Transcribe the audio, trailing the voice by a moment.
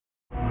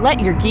Let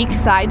your geek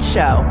side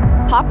show.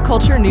 Pop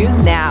culture news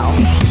now.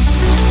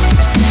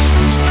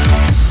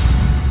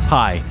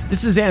 Hi,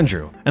 this is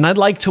Andrew, and I'd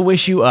like to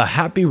wish you a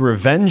happy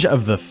Revenge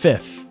of the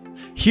 5th.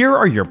 Here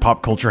are your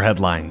pop culture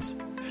headlines.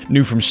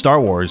 New from Star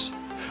Wars.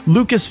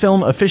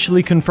 Lucasfilm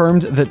officially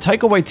confirmed that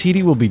Taika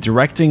Waititi will be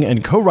directing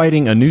and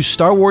co-writing a new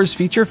Star Wars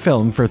feature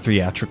film for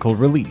theatrical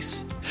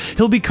release.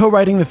 He'll be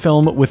co-writing the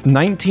film with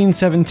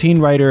 1917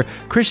 writer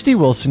Krysty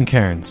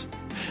Wilson-Cairns.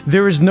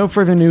 There is no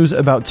further news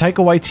about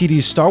Taika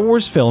Waititi's Star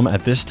Wars film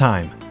at this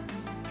time.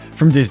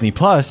 From Disney+,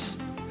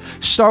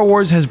 Star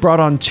Wars has brought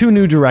on 2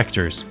 new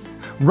directors.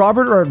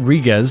 Robert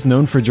Rodriguez,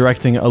 known for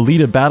directing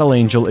Alita Battle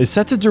Angel, is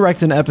set to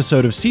direct an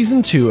episode of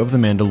Season 2 of The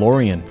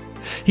Mandalorian.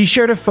 He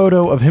shared a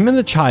photo of him and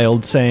the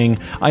child saying,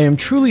 "I am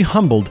truly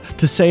humbled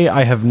to say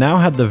I have now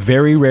had the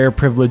very rare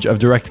privilege of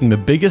directing the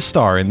biggest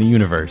star in the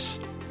universe."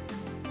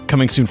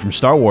 Coming soon from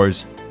Star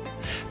Wars,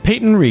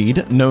 Peyton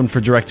Reed, known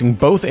for directing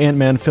both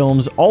Ant-Man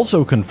films,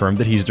 also confirmed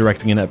that he's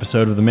directing an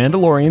episode of The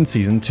Mandalorian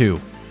Season 2.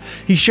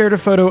 He shared a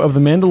photo of The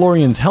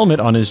Mandalorian's helmet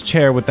on his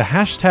chair with the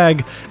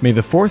hashtag, "May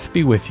the 4th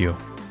be with you."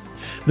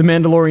 The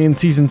Mandalorian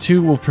Season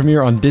 2 will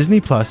premiere on Disney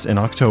Plus in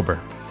October.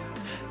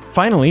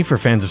 Finally, for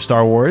fans of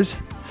Star Wars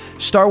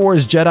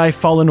Jedi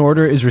Fallen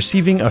Order is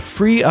receiving a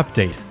free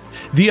update.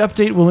 The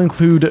update will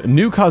include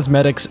new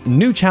cosmetics,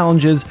 new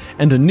challenges,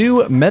 and a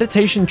new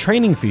meditation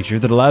training feature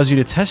that allows you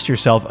to test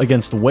yourself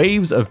against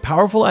waves of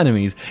powerful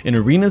enemies in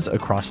arenas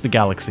across the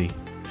galaxy.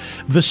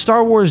 The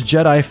Star Wars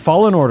Jedi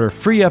Fallen Order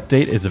free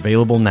update is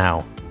available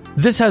now.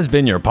 This has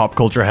been your Pop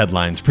Culture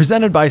Headlines,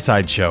 presented by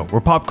Sideshow,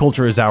 where pop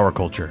culture is our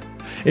culture.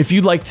 If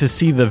you'd like to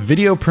see the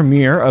video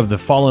premiere of the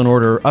Fallen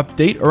Order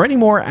update or any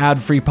more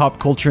ad-free pop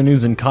culture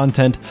news and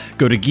content,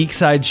 go to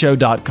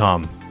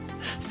geeksideshow.com.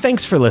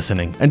 Thanks for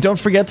listening, and don't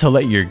forget to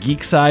let your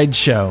geek side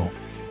show.